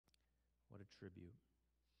tribute.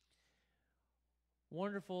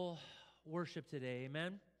 Wonderful worship today,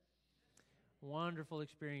 amen? Wonderful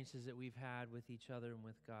experiences that we've had with each other and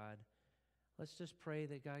with God. Let's just pray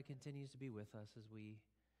that God continues to be with us as we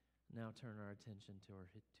now turn our attention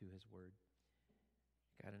to His Word.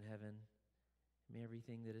 God in heaven, may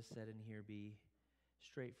everything that is said in here be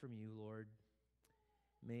straight from you, Lord.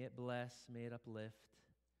 May it bless, may it uplift,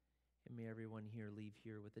 and may everyone here leave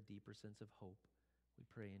here with a deeper sense of hope. We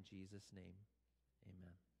pray in Jesus' name.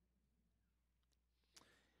 Amen.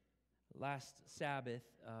 Last Sabbath,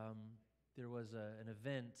 there was an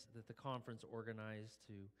event that the conference organized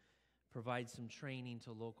to provide some training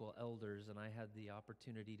to local elders, and I had the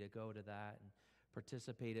opportunity to go to that and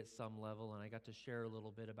participate at some level, and I got to share a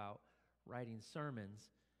little bit about writing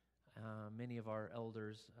sermons. Many of our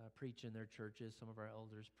elders preach in their churches. Some of our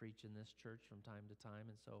elders preach in this church from time to time,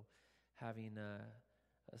 and so having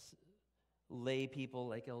lay people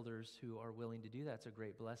like elders who are willing to do that's a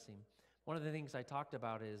great blessing. One of the things I talked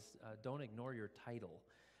about is don't ignore your title.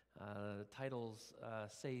 Titles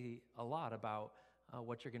say a lot about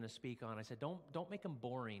what you're going to speak on. I said, don't make them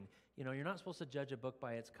boring. You know, you're not supposed to judge a book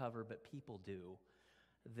by its cover, but people do.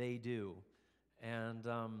 They do. And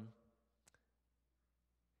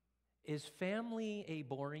is family a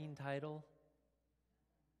boring title?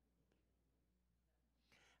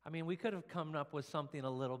 I mean, we could have come up with something a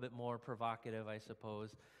little bit more provocative, I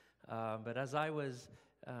suppose. But as I was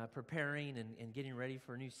preparing and getting ready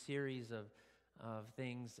for a new series of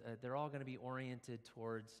things, they're all going to be oriented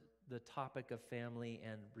towards the topic of family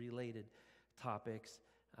and related topics.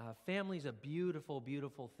 Family's a beautiful,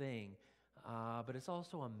 beautiful thing, but it's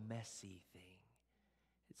also a messy thing.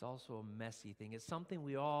 It's also a messy thing. It's something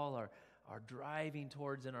we all are driving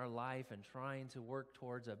towards in our life and trying to work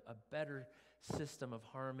towards a better system of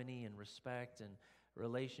harmony and respect and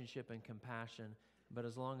relationship and compassion. But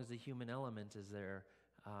as long as the human element is there,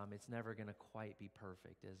 it's never going to quite be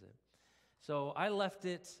perfect, is it? So I left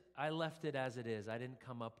it as it is. I didn't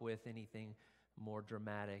come up with anything more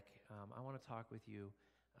dramatic. I want to talk with you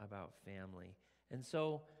about family. And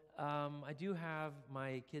so I do have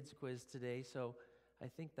my kids quiz today, so I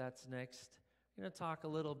think that's next. I'm going to talk a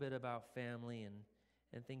little bit about family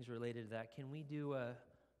and things related to that. Can we do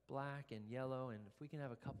black and yellow? And if we can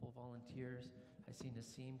have a couple of volunteers. I see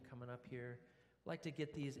Nassim coming up here. I'd like to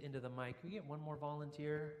get these into the mic. Can we get one more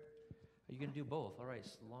volunteer? Are you going to do both? All right,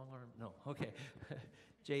 long arm. No, okay.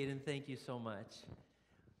 Jaden, thank you so much.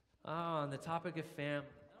 On the topic of family.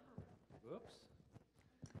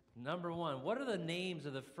 Number one, what are the names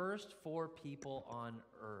of the first 4 people on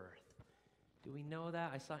earth? Do we know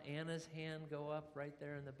that? I saw Anna's hand go up right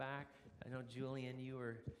there in the back. I know, Julian,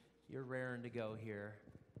 you're raring to go here.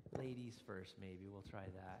 Ladies first, maybe. We'll try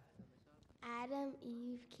that. Adam,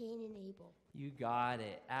 Eve, Cain, and Abel. You got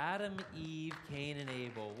it. Adam, Eve, Cain, and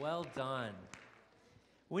Abel. Well done.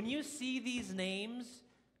 When you see these names,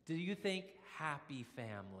 do you think happy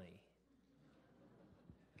family?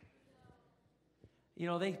 You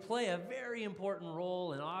know, they play a very important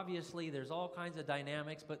role, and obviously there's all kinds of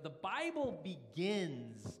dynamics, but the Bible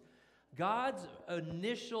begins, God's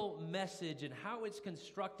initial message and how it's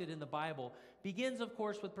constructed in the Bible begins, of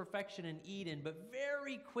course, with perfection in Eden, but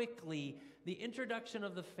very quickly, the introduction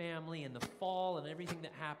of the family and the fall and everything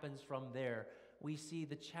that happens from there, we see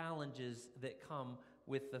the challenges that come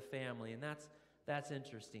with the family, and that's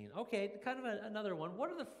interesting. Okay, kind of another one. What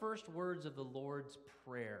are the first words of the Lord's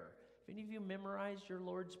Prayer? Have any of you memorized your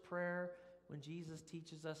Lord's Prayer when Jesus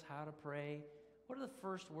teaches us how to pray? What are the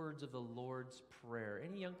first words of the Lord's Prayer?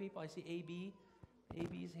 Any young people? I see AB.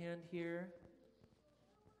 AB's hand here.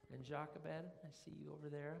 And Jacobed, I see you over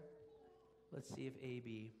there. Let's see if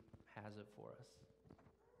AB has it for us.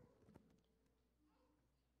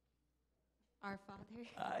 Our Father.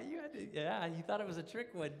 You thought it was a trick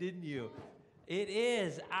one, didn't you? It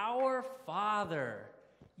is Our Father.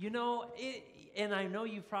 You know, and I know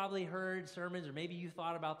you've probably heard sermons, or maybe you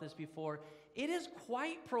thought about this before. It is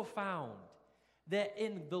quite profound that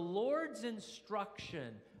in the Lord's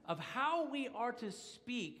instruction of how we are to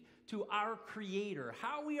speak to our Creator,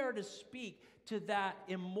 how we are to speak to that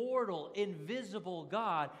immortal, invisible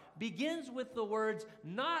God, begins with the words,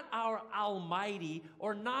 not our Almighty,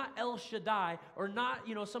 or not El Shaddai, or not,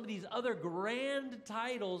 some of these other grand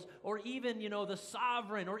titles, or even, the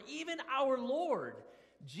Sovereign, or even our Lord.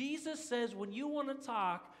 Jesus says when you want to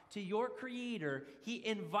talk to your Creator, He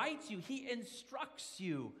invites you, He instructs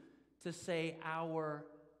you to say, Our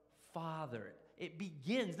Father. It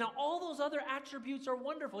begins. Now, all those other attributes are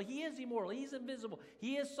wonderful. He is immortal. He's invisible.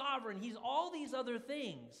 He is sovereign. He's all these other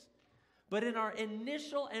things. But in our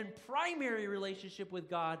initial and primary relationship with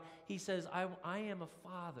God, he says, I am a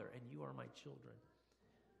father and you are my children.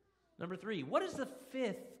 Number 3, what is the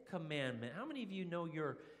 5th commandment? How many of you know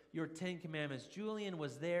your 10 commandments? Julian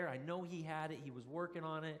was there. I know he had it. He was working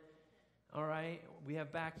on it. All right. We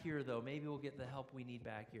have back here, though. Maybe we'll get the help we need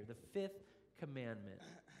back here. The 5th commandment.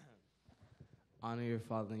 Honor your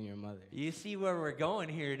father and your mother. You see where we're going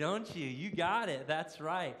here, don't you? You got it. That's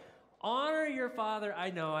right. Honor your father. I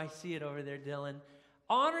know. I see it over there, Dylan.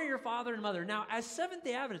 Honor your father and mother. Now, as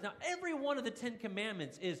Seventh-day Adventists, now every one of the 10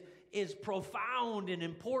 commandments is profound and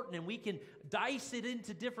important, and we can dice it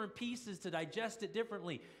into different pieces to digest it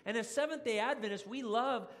differently. And as Seventh-day Adventists, we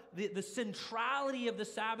love the centrality of the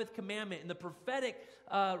Sabbath commandment and the prophetic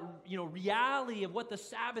reality of what the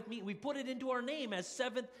Sabbath means. We put it into our name as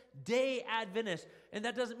Seventh-day Adventists. And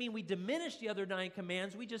that doesn't mean we diminish the other 9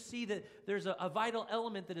 commands. We just see that there's a vital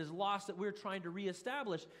element that is lost that we're trying to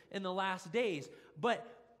reestablish in the last days. But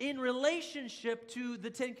in relationship to the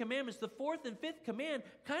 10 commandments, the 4th and 5th command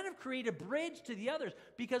kind of create a bridge to the others,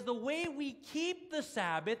 because the way we keep the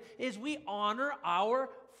Sabbath is we honor our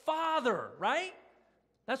Father, right?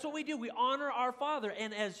 That's what we do. We honor our Father.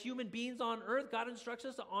 And as human beings on earth, God instructs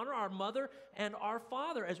us to honor our mother and our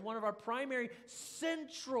father as one of our primary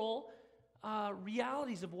central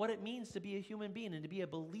realities of what it means to be a human being and to be a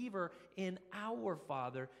believer in our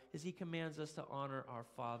Father, as he commands us to honor our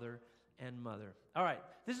father and mother. All right,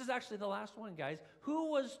 this is actually the last one, guys.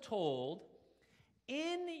 Who was told,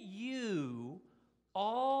 in you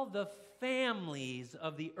all the families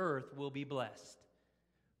of the earth will be blessed?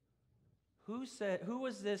 Who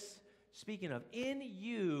was this speaking of? In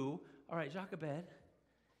you, all right, Jacobed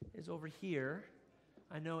is over here.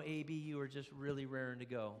 I know, AB, you are just really raring to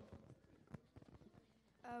go.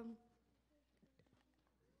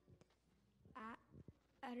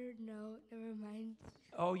 I don't know. Never mind.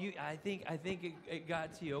 Oh, I think it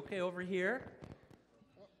got to you. Okay, over here.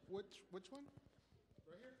 Which one?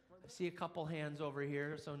 Right here? I see a couple hands over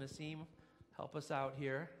here. So Nassim, help us out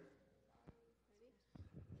here.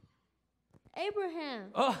 Abraham.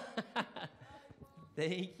 Oh,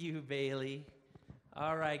 thank you, Bailey.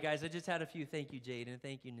 All right, guys, I just had a few. Thank you, Jaden.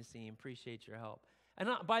 Thank you, Nassim. Appreciate your help. And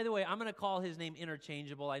by the way, I'm going to call his name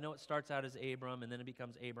interchangeable. I know it starts out as Abram, and then it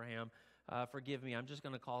becomes Abraham. Forgive me. I'm just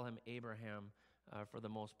going to call him Abraham for the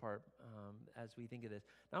most part as we think of this.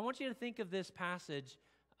 Now, I want you to think of this passage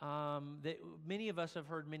that many of us have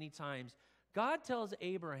heard many times. God tells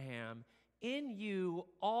Abraham, in you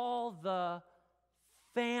all the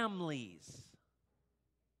families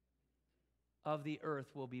of the earth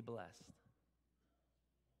will be blessed.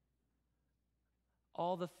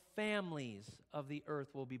 All the families of the earth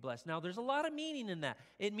will be blessed. Now, there's a lot of meaning in that.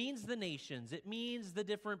 It means the nations. It means the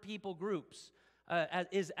different people groups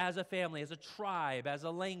as a family, as a tribe, as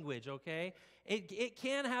a language, okay? It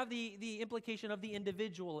can have the implication of the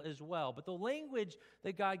individual as well. But the language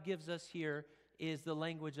that God gives us here is the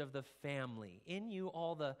language of the family. In you,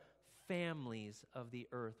 all the families of the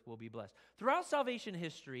earth will be blessed. Throughout salvation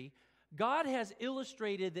history, God has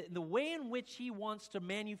illustrated that the way in which he wants to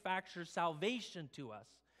manufacture salvation to us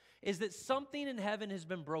is that something in heaven has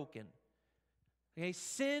been broken. Okay,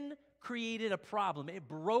 sin created a problem. It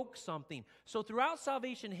broke something. So throughout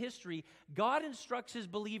salvation history, God instructs his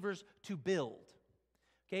believers to build.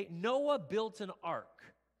 Okay, Noah built an ark.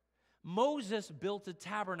 Moses built a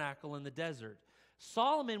tabernacle in the desert.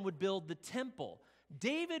 Solomon would build the temple.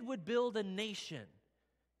 David would build a nation.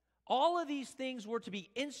 All of these things were to be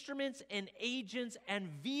instruments and agents and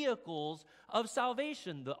vehicles of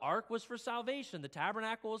salvation. The ark was for salvation. The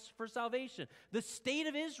tabernacle was for salvation. The state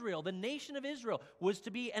of Israel, the nation of Israel, was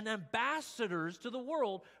to be an ambassadors to the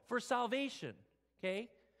world for salvation. Okay?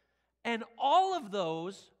 And all of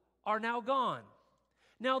those are now gone.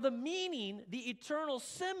 Now the meaning, the eternal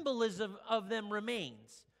symbolism of them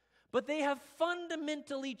remains. But they have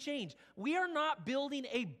fundamentally changed. We are not building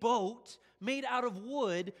a boat made out of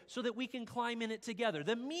wood so that we can climb in it together.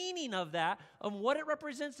 The meaning of that, of what it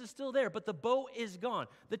represents, is still there, but the boat is gone.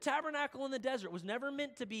 The tabernacle in the desert was never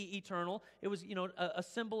meant to be eternal. It was, a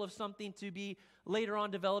symbol of something to be later on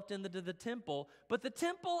developed into the temple. But the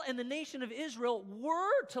temple and the nation of Israel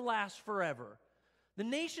were to last forever. The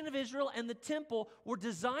nation of Israel and the temple were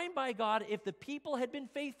designed by God. If the people had been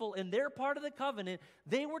faithful in their part of the covenant,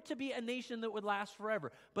 they were to be a nation that would last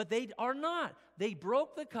forever. But they are not. They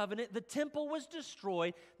broke the covenant. The temple was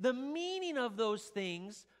destroyed. The meaning of those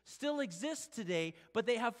things still exists today, but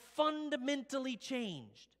they have fundamentally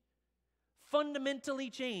changed. Fundamentally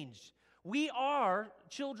changed. We are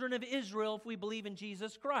children of Israel if we believe in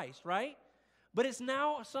Jesus Christ, right? But it's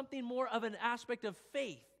now something more of an aspect of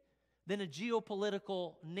faith than a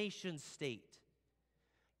geopolitical nation state.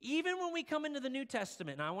 Even when we come into the New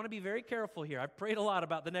Testament, and I want to be very careful here. I've prayed a lot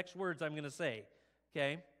about the next words I'm going to say,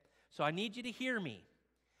 okay? So I need you to hear me.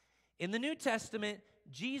 In the New Testament,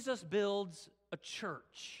 Jesus builds a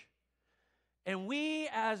church. And we,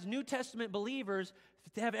 as New Testament believers,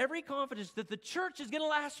 have every confidence that the church is going to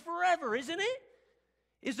last forever, isn't it?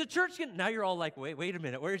 Is the church going to... Now you're all like, wait a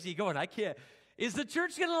minute, where is he going? I can't... Is the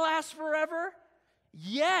church going to last forever?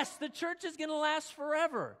 Yes, the church is going to last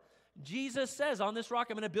forever. Jesus says, on this rock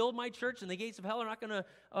I'm going to build my church, and the gates of hell are not going to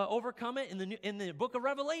overcome it. In the book of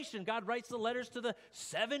Revelation, God writes the letters to the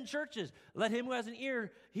 7 churches. Let him who has an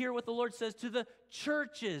ear hear what the Lord says to the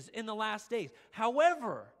churches in the last days.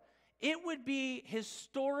 However, it would be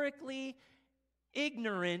historically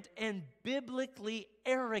ignorant and biblically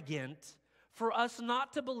arrogant for us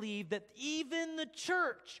not to believe that even the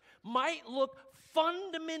church might look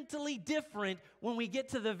fundamentally different when we get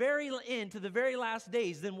to the very end, to the very last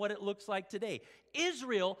days, than what it looks like today.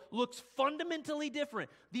 Israel looks fundamentally different.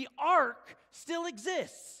 The ark still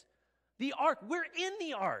exists. The ark, we're in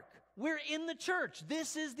the ark. We're in the church.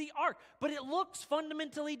 This is the ark. But it looks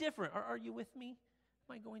fundamentally different. Are you with me?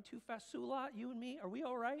 Am I going too fast? Sula, you and me? Are we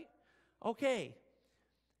all right? Okay.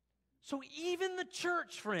 So even the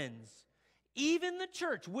church, friends, even the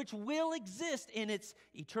church, which will exist in its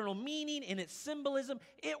eternal meaning, in its symbolism,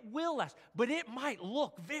 it will last. But it might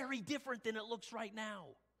look very different than it looks right now.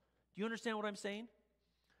 Do you understand what I'm saying?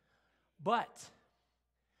 But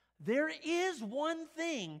there is one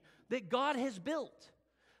thing that God has built.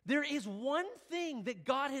 There is one thing that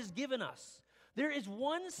God has given us. There is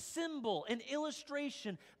one symbol, an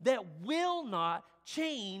illustration that will not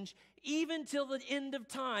change even till the end of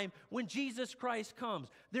time when Jesus Christ comes.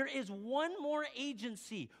 There is one more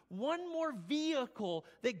agency, one more vehicle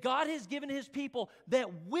that God has given his people that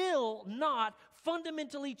will not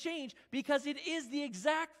fundamentally change, because it is the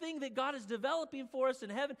exact thing that God is developing for us in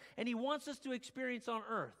heaven and he wants us to experience on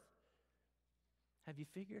earth. Have you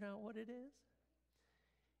figured out what it is?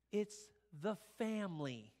 It's the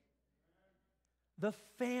family. The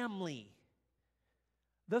family.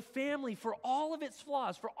 The family, for all of its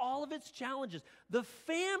flaws, for all of its challenges, the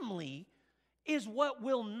family is what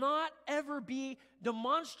will not ever be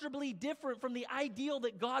demonstrably different from the ideal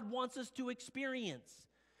that God wants us to experience.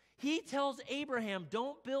 He tells Abraham,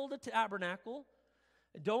 don't build a tabernacle.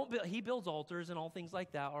 He builds altars and all things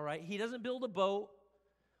like that, all right? He doesn't build a boat.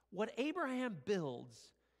 What Abraham builds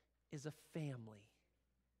is a family.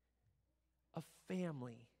 A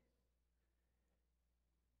family.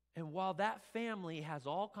 And while that family has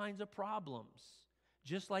all kinds of problems,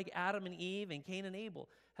 just like Adam and Eve and Cain and Abel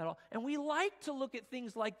had all, and we like to look at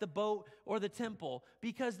things like the boat or the temple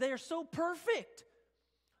because they are so perfect.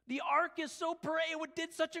 The ark is so it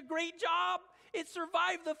did such a great job. It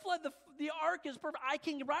survived the flood. The ark is perfect. I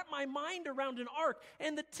can wrap my mind around an ark.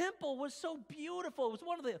 And the temple was so beautiful. It was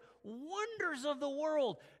one of the wonders of the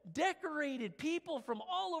world. Decorated people from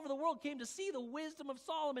all over the world came to see the wisdom of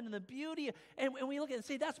Solomon and the beauty. And we look at it and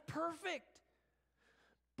say, that's perfect.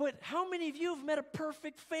 But how many of you have met a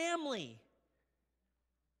perfect family?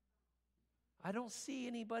 I don't see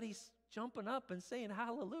anybody jumping up and saying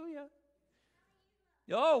hallelujah.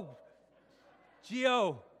 Oh,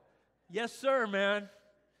 Gio. Yes, sir, man.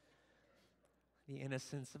 The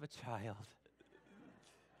innocence of a child.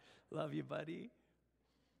 Love you, buddy.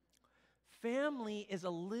 Family is a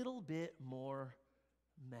little bit more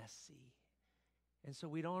messy. And so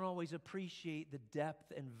we don't always appreciate the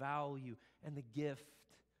depth and value and the gift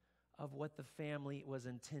of what the family was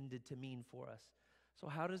intended to mean for us. So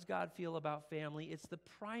how does God feel about family? It's the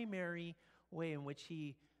primary way in which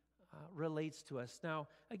he relates to us. Now,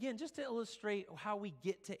 again, just to illustrate how we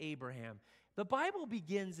get to Abraham, the Bible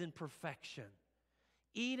begins in perfection.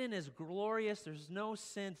 Eden is glorious. There's no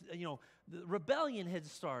sin. The rebellion had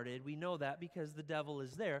started. We know that because the devil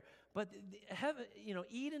is there. But heaven,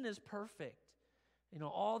 Eden is perfect.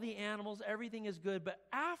 All the animals, everything is good. But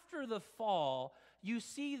after the fall, you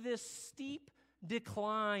see this steep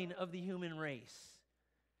decline of the human race.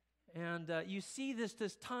 And you see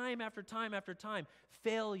this time after time after time,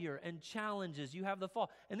 failure and challenges. You have the fall.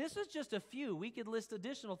 And this is just a few. We could list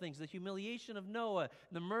additional things, the humiliation of Noah,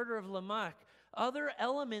 the murder of Lamech, other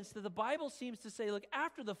elements that the Bible seems to say, look,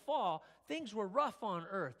 after the fall, things were rough on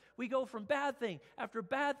earth. We go from bad thing after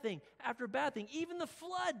bad thing after bad thing. Even the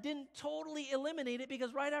flood didn't totally eliminate it,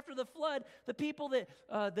 because right after the flood, the people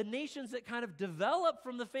the nations that kind of developed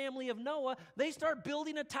from the family of Noah, they start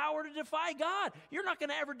building a tower to defy God. You're not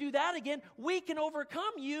going to ever do that again. We can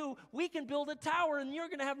overcome you. We can build a tower and you're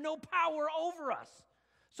going to have no power over us.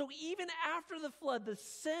 So even after the flood, the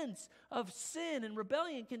sense of sin and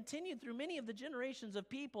rebellion continued through many of the generations of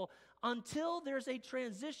people until there's a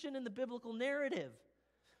transition in the biblical narrative.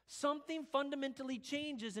 Something fundamentally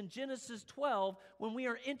changes in Genesis 12 when we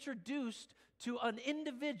are introduced to an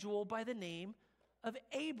individual by the name of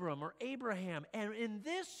Abram or Abraham. And in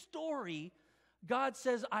this story, God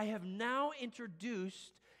says, I have now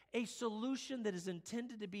introduced a solution that is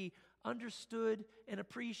intended to be understood and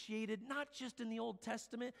appreciated, not just in the Old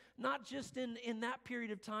Testament, not just in that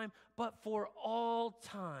period of time, but for all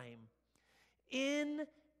time. In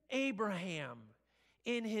Abraham,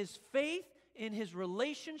 in his faith, in his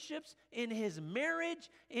relationships, in his marriage,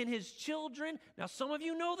 in his children. Now, some of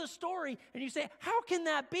you know the story, and you say, how can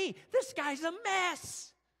that be? This guy's a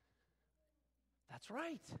mess. That's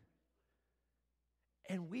right.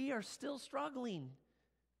 And we are still struggling.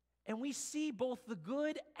 And we see both the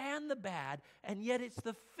good and the bad, and yet it's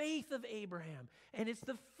the faith of Abraham, and it's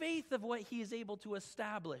the faith of what he is able to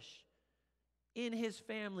establish in his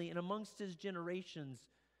family and amongst his generations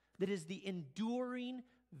that is the enduring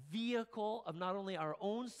vehicle of not only our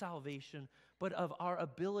own salvation, but of our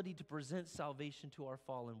ability to present salvation to our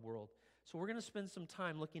fallen world. So we're going to spend some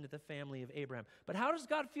time looking at the family of Abraham. But how does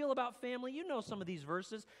God feel about family? You know some of these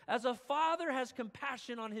verses. As a father has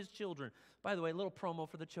compassion on his children. By the way, a little promo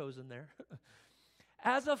for The Chosen there.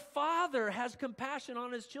 As a father has compassion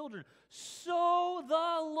on his children, so the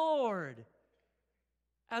Lord,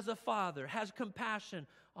 as a father, has compassion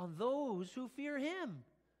on those who fear him.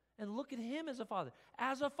 And look at him as a father.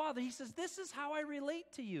 As a father, he says, this is how I relate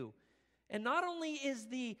to you. And not only is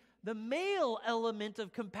the male element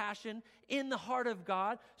of compassion in the heart of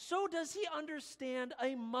God, so does he understand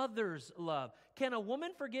a mother's love. Can a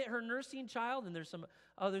woman forget her nursing child? And there's some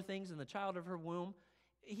other things in the child of her womb.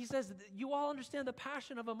 He says, you all understand the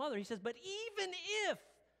passion of a mother. He says, but even if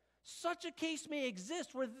such a case may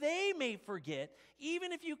exist where they may forget,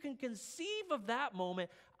 even if you can conceive of that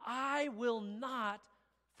moment, I will not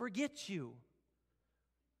forget you.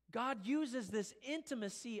 God uses this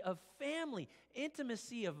intimacy of family,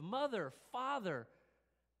 intimacy of mother, father,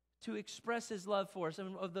 to express his love for us.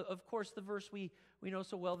 And of course, the verse we know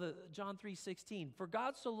so well, John 3:16. For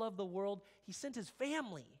God so loved the world, he sent his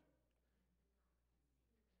family.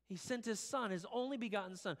 He sent his son, his only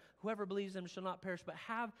begotten son. Whoever believes in him shall not perish, but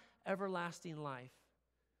have everlasting life.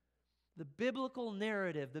 The biblical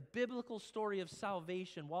narrative, the biblical story of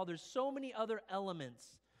salvation, while there's so many other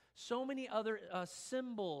elements, so many other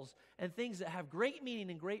symbols and things that have great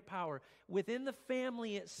meaning and great power, within the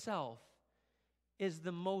family itself is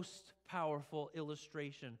the most powerful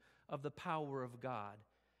illustration of the power of God.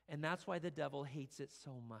 And that's why the devil hates it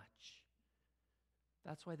so much.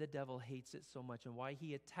 That's why the devil hates it so much and why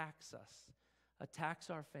he attacks us, attacks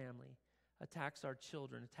our family, attacks our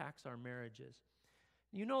children, attacks our marriages.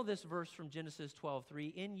 You know this verse from Genesis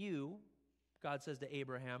 12:3. In you, God says to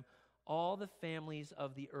Abraham, all the families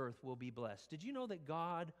of the earth will be blessed. Did you know that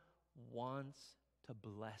God wants to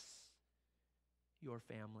bless your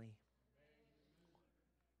family?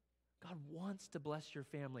 God wants to bless your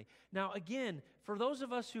family. Now, again, for those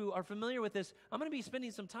of us who are familiar with this, I'm going to be spending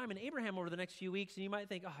some time in Abraham over the next few weeks, and you might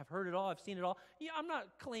think, oh, I've heard it all, I've seen it all. Yeah, I'm not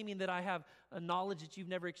claiming that I have a knowledge that you've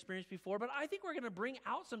never experienced before, but I think we're going to bring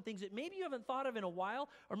out some things that maybe you haven't thought of in a while,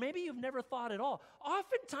 or maybe you've never thought at all.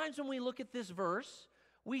 Oftentimes when we look at this verse,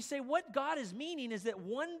 we say what God is meaning is that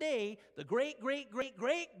one day the great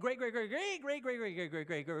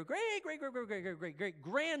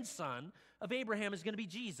grandson of Abraham is going to be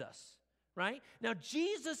Jesus, right? Now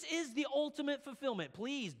Jesus is the ultimate fulfillment.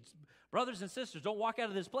 Please, brothers and sisters, don't walk out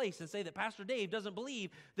of this place and say that Pastor Dave doesn't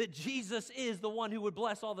believe that Jesus is the one who would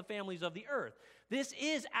bless all the families of the earth. This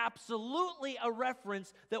is absolutely a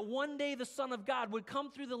reference that one day the Son of God would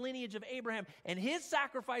come through the lineage of Abraham and his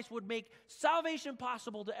sacrifice would make salvation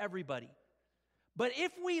possible to everybody. But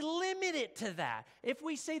if we limit it to that, if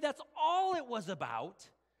we say that's all it was about,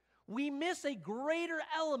 we miss a greater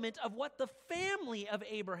element of what the family of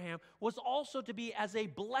Abraham was also to be as a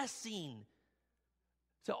blessing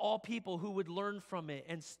to all people who would learn from it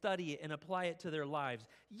and study it and apply it to their lives.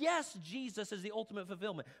 Yes, Jesus is the ultimate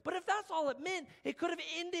fulfillment. But if that's all it meant, it could have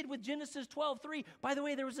ended with Genesis 12:3. By the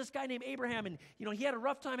way, there was this guy named Abraham, and he had a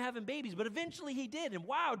rough time having babies, but eventually he did. And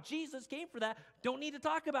wow, Jesus came for that. Don't need to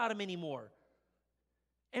talk about him anymore.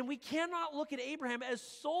 And we cannot look at Abraham as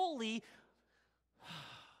solely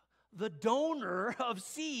the donor of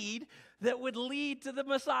seed that would lead to the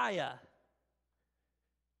Messiah.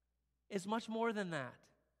 It's much more than that.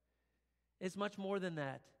 It's much more than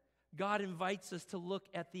that. God invites us to look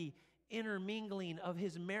at the intermingling of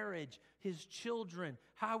his marriage, his children,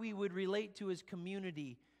 how he would relate to his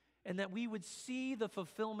community. and that we would see the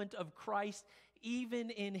fulfillment of Christ even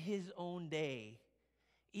in his own day.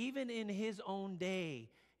 Even in his own day,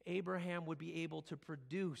 Abraham would be able to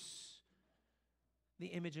produce the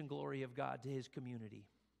image and glory of God to his community,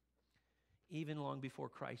 even long before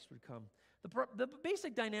Christ would come. The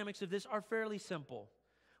basic dynamics of this are fairly simple.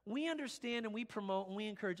 We understand and we promote and we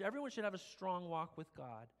encourage everyone should have a strong walk with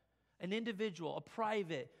God, an individual, a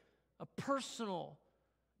private, a personal,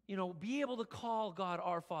 be able to call God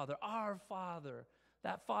our Father, our Father.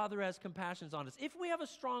 That Father has compassions on us. If we have a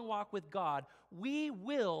strong walk with God, we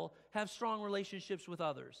will have strong relationships with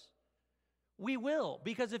others. We will,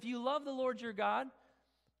 because if you love the Lord your God,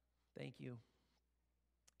 thank you.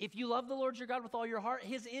 If you love the Lord your God with all your heart,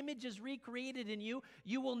 his image is recreated in you.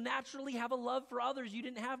 You will naturally have a love for others you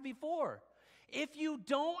didn't have before. If you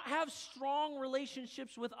don't have strong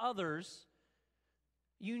relationships with others,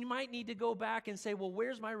 you might need to go back and say, well,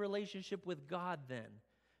 where's my relationship with God then?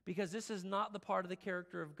 Because this is not the part of the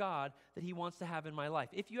character of God that he wants to have in my life.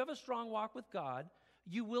 If you have a strong walk with God,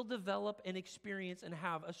 you will develop and experience and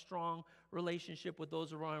have a strong relationship with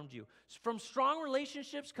those around you. From strong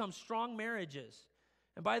relationships comes strong marriages.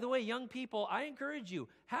 And by the way, young people, I encourage you,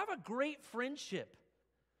 have a great friendship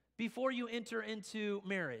before you enter into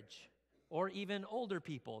marriage, or even older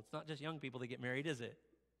people. It's not just young people that get married, is it?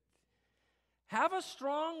 Have a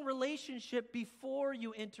strong relationship before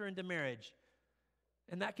you enter into marriage.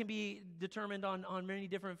 And that can be determined on many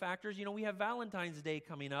different factors. We have Valentine's Day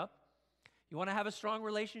coming up. You want to have a strong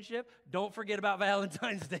relationship? Don't forget about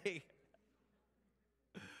Valentine's Day.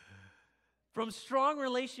 From strong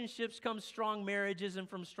relationships come strong marriages, and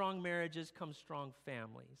from strong marriages come strong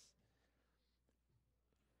families.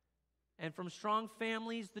 And from strong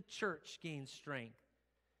families, the church gains strength.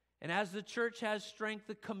 And as the church has strength,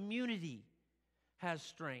 the community has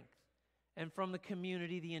strength. And from the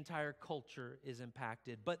community, the entire culture is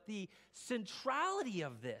impacted. But the centrality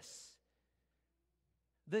of this,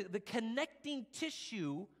 the connecting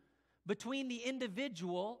tissue between the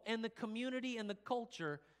individual and the community and the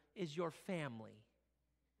culture is your family.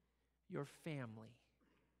 Your family.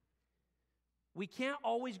 We can't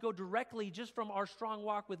always go directly just from our strong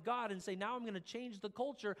walk with God and say, now I'm going to change the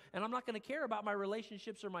culture and I'm not going to care about my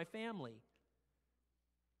relationships or my family.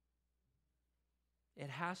 It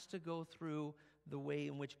has to go through the way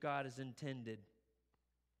in which God is intended.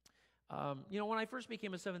 When I first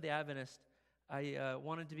became a Seventh-day Adventist, I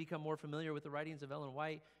wanted to become more familiar with the writings of Ellen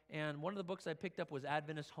White, and one of the books I picked up was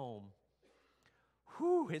Adventist Home.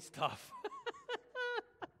 Whew, it's tough.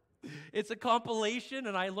 It's a compilation,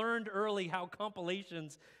 and I learned early how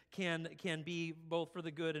compilations can be both for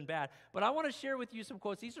the good and bad. But I want to share with you some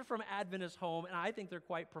quotes. These are from Adventist Home, and I think they're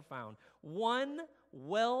quite profound. One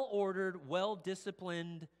well-ordered,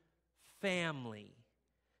 well-disciplined family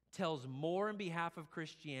tells more in behalf of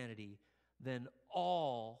Christianity than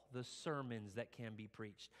all the sermons that can be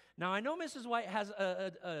preached. Now, I know Mrs. White has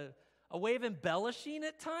a way of embellishing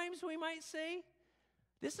at times, we might say.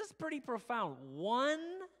 This is pretty profound. One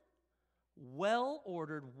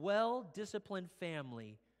well-ordered, well-disciplined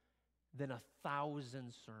family than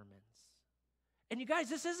 1,000 sermons. And you guys,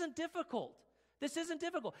 this isn't difficult. This isn't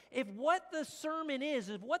difficult. If what the sermon is,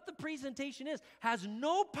 if what the presentation is, has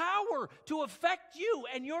no power to affect you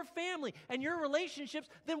and your family and your relationships,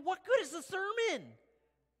 then what good is the sermon?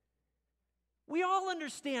 We all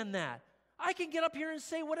understand that. I can get up here and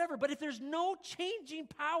say whatever, but if there's no changing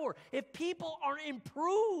power, if people aren't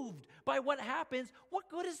improved by what happens, what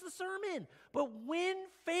good is the sermon? But when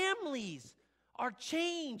families are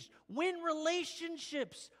changed, when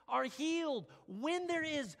relationships are healed, when there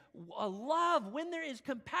is a love, when there is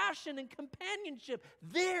compassion and companionship,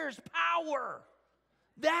 there's power.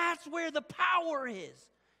 That's where the power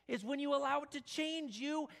is when you allow it to change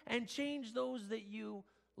you and change those that you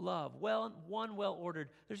love. Well-ordered.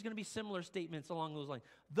 There's going to be similar statements along those lines.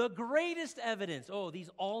 The greatest evidence, these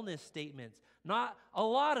allness statements, not a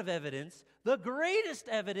lot of evidence, the greatest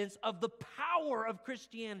evidence of the power of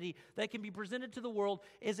Christianity that can be presented to the world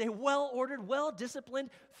is a well-ordered, well-disciplined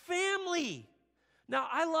family. Now,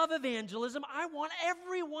 I love evangelism. I want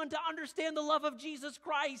everyone to understand the love of Jesus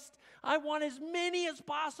Christ. I want as many as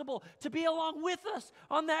possible to be along with us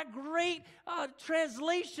on that great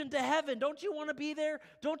translation to heaven. Don't you want to be there?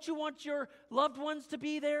 Don't you want your loved ones to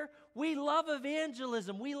be there? We love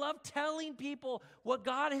evangelism. We love telling people what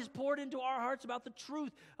God has poured into our hearts about the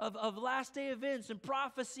truth of last day events and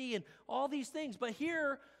prophecy and all these things. But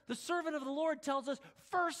here, the servant of the Lord tells us,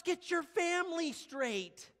 first get your family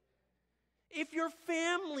straight. If your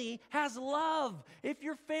family has love, if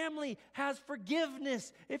your family has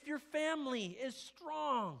forgiveness, if your family is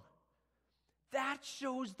strong, That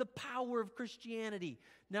shows the power of Christianity.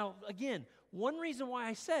 Now, again, one reason why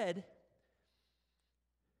I said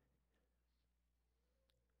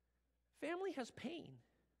family has pain.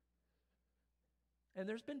 And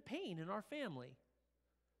there's been pain in our family.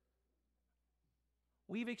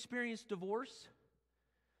 We've experienced divorce.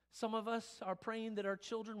 Some of us are praying that our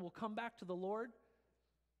children will come back to the Lord.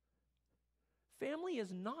 Family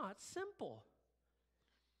is not simple.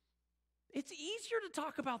 It's easier to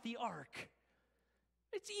talk about the ark.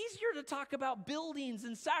 It's easier to talk about buildings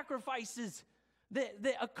and sacrifices that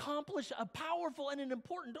accomplish a powerful and an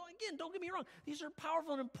important, don't get me wrong, these are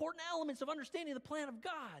powerful and important elements of understanding the plan of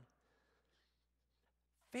God.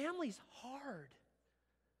 Family's hard.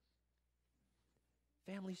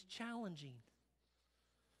 Family's challenging.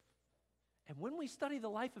 And when we study the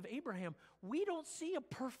life of Abraham, we don't see a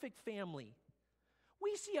perfect family.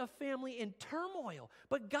 We see a family in turmoil,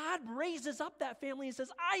 but God raises up that family and says,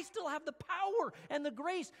 I still have the power and the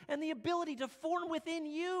grace and the ability to form within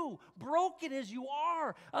you, broken as you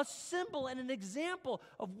are, a symbol and an example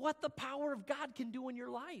of what the power of God can do in your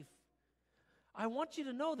life. I want you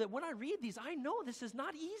to know that when I read these, I know this is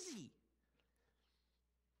not easy.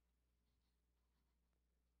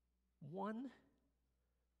 One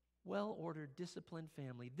well-ordered, disciplined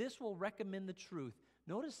family. This will recommend the truth.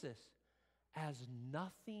 Notice this. As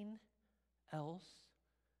nothing else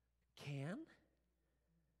can?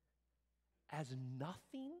 As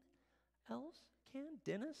nothing else can?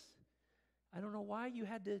 Dennis, I don't know why you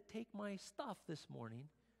had to take my stuff this morning.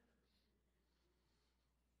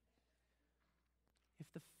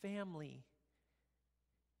 If the family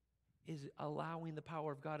is allowing the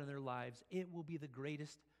power of God in their lives, it will be the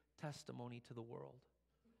greatest testimony to the world.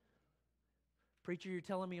 Preacher, you're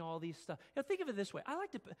telling me all these stuff. Now, think of it this way.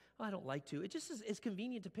 I don't like to. It just is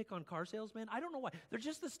convenient to pick on car salesmen. I don't know why. They're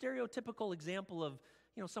just the stereotypical example of,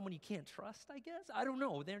 someone you can't trust, I guess. I don't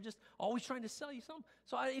know. They're just always trying to sell you something.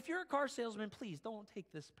 So if you're a car salesman, please don't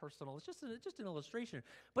take this personal. It's just an illustration.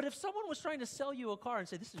 But if someone was trying to sell you a car and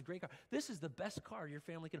say, this is a great car, this is the best car your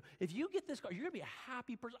family can, if you get this car, you're going to be a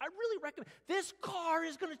happy person. I really recommend, this car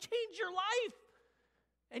is going to change your life.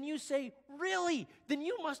 And you say, really? Then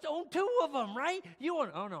you must own two of them, right? You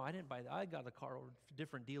own, oh no, I didn't buy that. I got a car over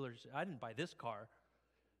different dealers. I didn't buy this car.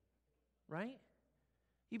 Right?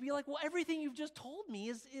 You'd be like, well, everything you've just told me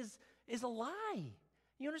is a lie.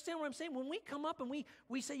 You understand what I'm saying? When we come up and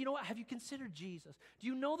we say, you know what, have you considered Jesus? Do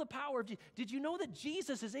you know the power of Jesus? Did you know that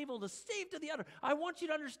Jesus is able to save to the other? I want you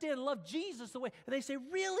to understand and love Jesus the way. And they say,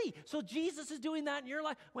 really? So Jesus is doing that in your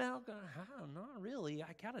life? Well, not really.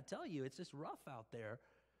 I gotta tell you, it's just rough out there.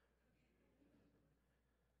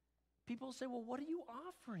 People say, well, what are you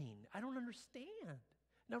offering? I don't understand.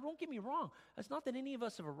 Now, don't get me wrong. It's not that any of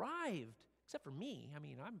us have arrived, except for me. I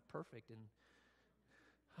mean, I'm perfect, and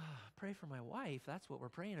pray for my wife. That's what we're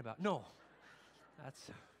praying about. No,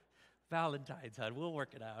 that's Valentine's, hon. We'll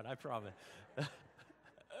work it out, I promise. So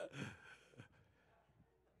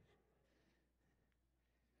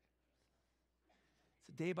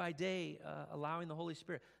day by day, allowing the Holy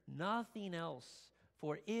Spirit, nothing else,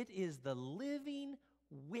 for it is the living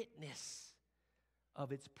witness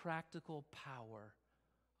of its practical power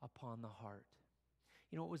upon the heart.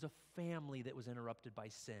 It was a family that was interrupted by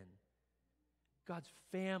sin. God's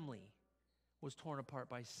family was torn apart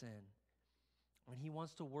by sin. And He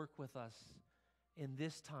wants to work with us in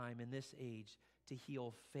this time, in this age, to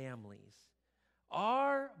heal families.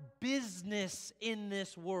 Our business in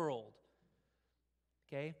this world,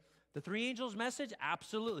 okay? The three angels' message?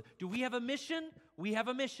 Absolutely. Do we have a mission? We have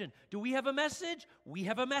a mission. Do we have a message? We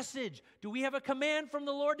have a message. Do we have a command from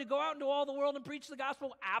the Lord to go out into all the world and preach the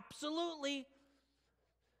gospel? Absolutely.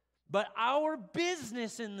 But our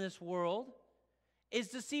business in this world is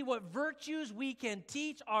to see what virtues we can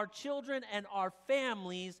teach our children and our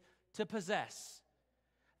families to possess,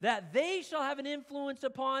 that they shall have an influence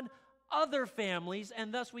upon other families,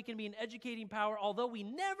 and thus we can be an educating power, although we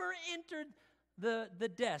never entered the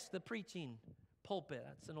desk, the preaching pulpit.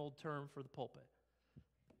 That's an old term for the pulpit.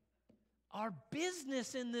 Our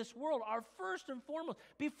business in this world, our first and foremost,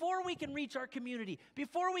 before we can reach our community,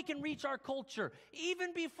 before we can reach our culture,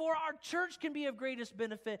 even before our church can be of greatest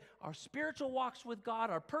benefit, our spiritual walks with God,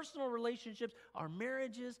 our personal relationships, our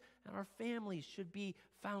marriages, and our families should be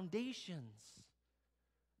foundations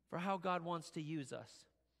for how God wants to use us.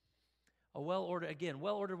 A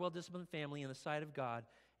well-ordered, well-disciplined family in the sight of God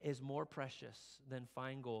is more precious than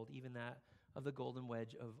fine gold, even that of the golden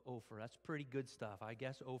wedge of Ophir. That's pretty good stuff. I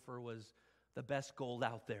guess Ophir was the best gold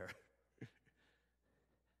out there.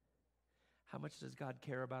 How much does God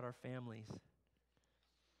care about our families?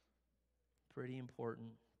 Pretty important.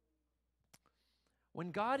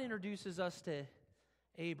 When God introduces us to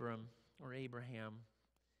Abram or Abraham,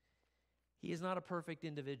 he is not a perfect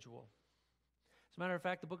individual. As a matter of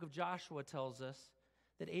fact, the book of Joshua tells us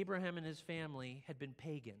that Abraham and his family had been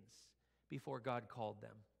pagans before God called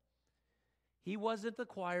them. He wasn't the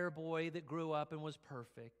choir boy that grew up and was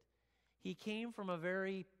perfect. He came from a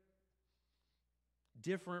very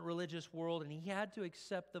different religious world, and he had to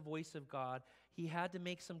accept the voice of God. He had to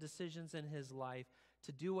make some decisions in his life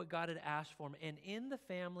to do what God had asked for him. And in the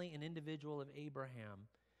family and individual of Abraham,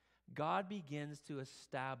 God begins to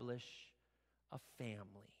establish a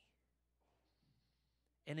family.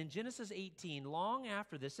 And in Genesis 18, long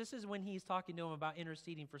after this is when he's talking to him about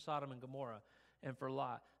interceding for Sodom and Gomorrah and for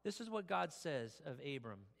Lot. This is what God says of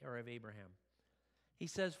Abram or of Abraham. He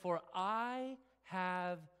says, "For I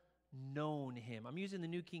have known him." I'm using the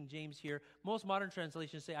New King James here. Most modern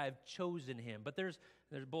translations say I have chosen him, but they're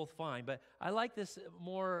both fine. But I like this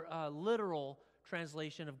more literal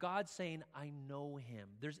translation of God saying, I know him.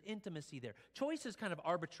 There's intimacy there. Choice is kind of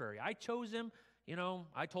arbitrary. I chose him,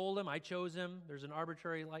 I told him, I chose him. There's an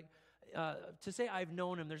arbitrary, to say I've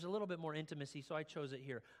known him, there's a little bit more intimacy, so I chose it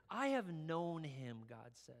here. I have known him, God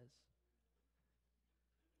says.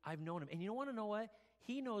 I've known him. And you want to know what?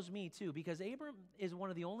 He knows me too, because Abram is one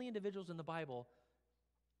of the only individuals in the Bible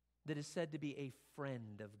that is said to be a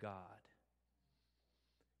friend of God.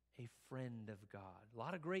 A friend of God. A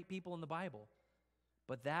lot of great people in the Bible,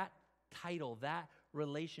 but that title, that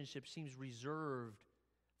relationship seems reserved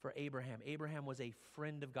for Abraham. Abraham was a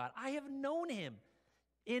friend of God. I have known him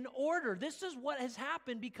in order. This is what has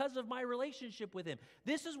happened because of my relationship with him.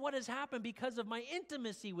 This is what has happened because of my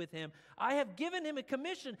intimacy with him. I have given him a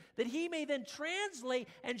commission that he may then translate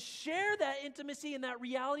and share that intimacy and that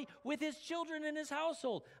reality with his children and his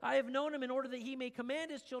household. I have known him in order that he may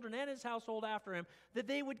command his children and his household after him, that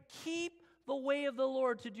they would keep the way of the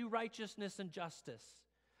Lord to do righteousness and justice.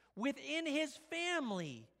 Within his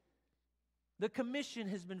family, the commission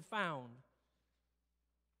has been found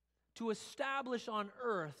to establish on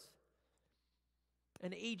earth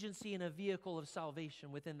an agency and a vehicle of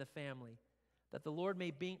salvation within the family, that the Lord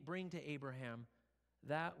may bring to Abraham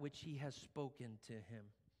that which he has spoken to him.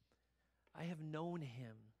 I have known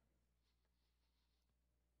him.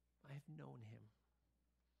 I have known him.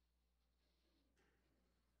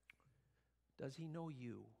 Does he know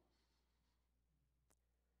you?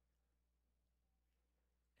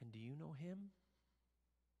 And do you know him?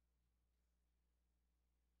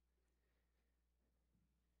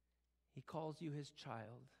 He calls you his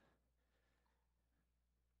child.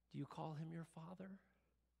 Do you call him your father?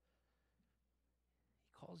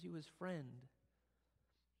 He calls you his friend.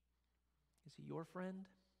 Is he your friend?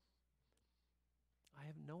 I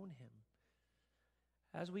have known him.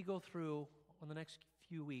 As we go through on the next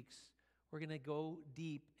few weeks, we're going to go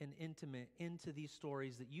deep and intimate into these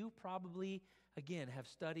stories that you probably, again, have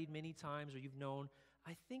studied many times or you've known.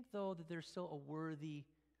 I think, though, that there's still a worthy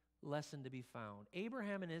lesson to be found.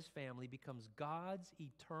 Abraham and his family becomes God's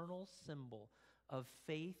eternal symbol of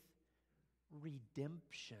faith,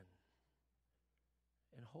 redemption,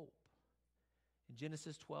 and hope. In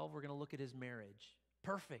Genesis 12, we're going to look at his marriage.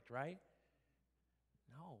 Perfect, right?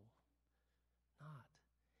 No, not.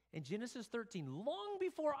 In Genesis 13, long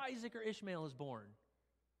before Isaac or Ishmael is born,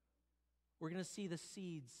 we're going to see the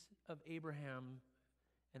seeds of Abraham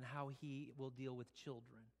and how he will deal with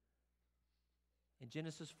children. In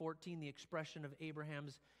Genesis 14, the expression of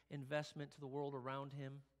Abraham's investment to the world around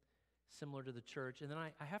him, similar to the church. And then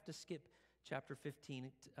I have to skip chapter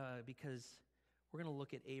 15 because we're going to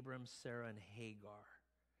look at Abram, Sarah, and Hagar.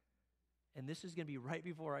 And this is going to be right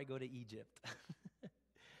before I go to Egypt.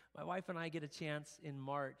 My wife and I get a chance in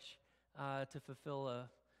March to fulfill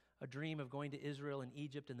a dream of going to Israel and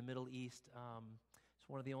Egypt in the Middle East. It's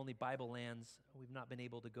one of the only Bible lands we've not been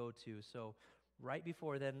able to go to. So right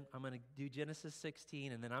before then, I'm going to do Genesis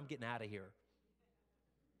 16, and then I'm getting out of here.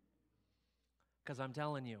 Because I'm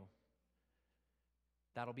telling you,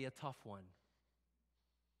 that'll be a tough one.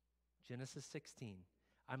 Genesis 16.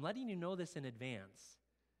 I'm letting you know this in advance.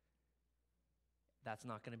 That's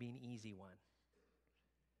not going to be an easy one.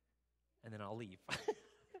 And then I'll leave.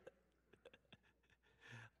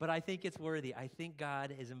 But I think it's worthy. I think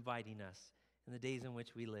God is inviting us in the days in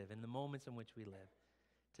which we live, in the moments in which we live,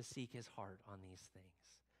 to seek his heart on these things.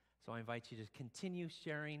 So I invite you to continue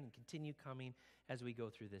sharing and continue coming as we go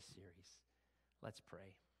through this series. Let's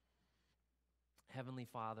pray. Heavenly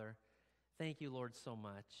Father, thank you, Lord, so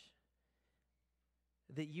much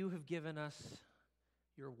that you have given us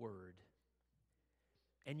your word.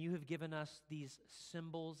 And you have given us these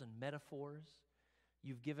symbols and metaphors.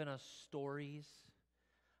 You've given us stories,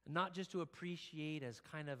 not just to appreciate as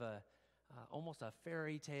kind of a almost a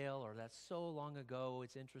fairy tale, or that's so long ago,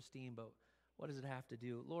 it's interesting, but what does it have to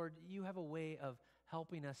do? Lord, you have a way of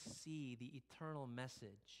helping us see the eternal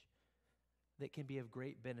message that can be of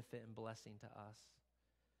great benefit and blessing to us.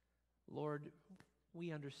 Lord,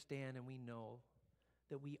 we understand and we know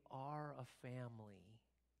that we are a family.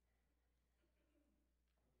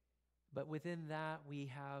 But within that,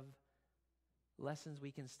 we have lessons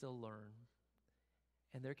we can still learn.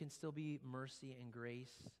 And there can still be mercy and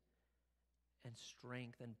grace and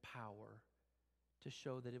strength and power to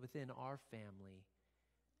show that within our family,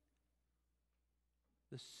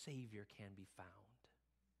 the Savior can be found.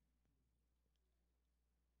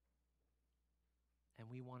 And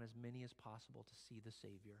we want as many as possible to see the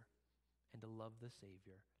Savior and to love the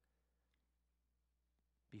Savior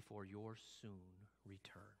before your soon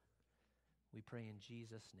return. We pray in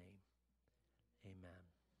Jesus' name. Amen.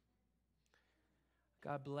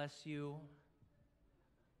 God bless you.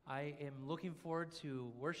 I am looking forward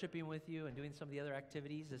to worshiping with you and doing some of the other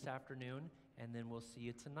activities this afternoon, and then we'll see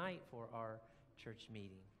you tonight for our church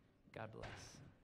meeting. God bless.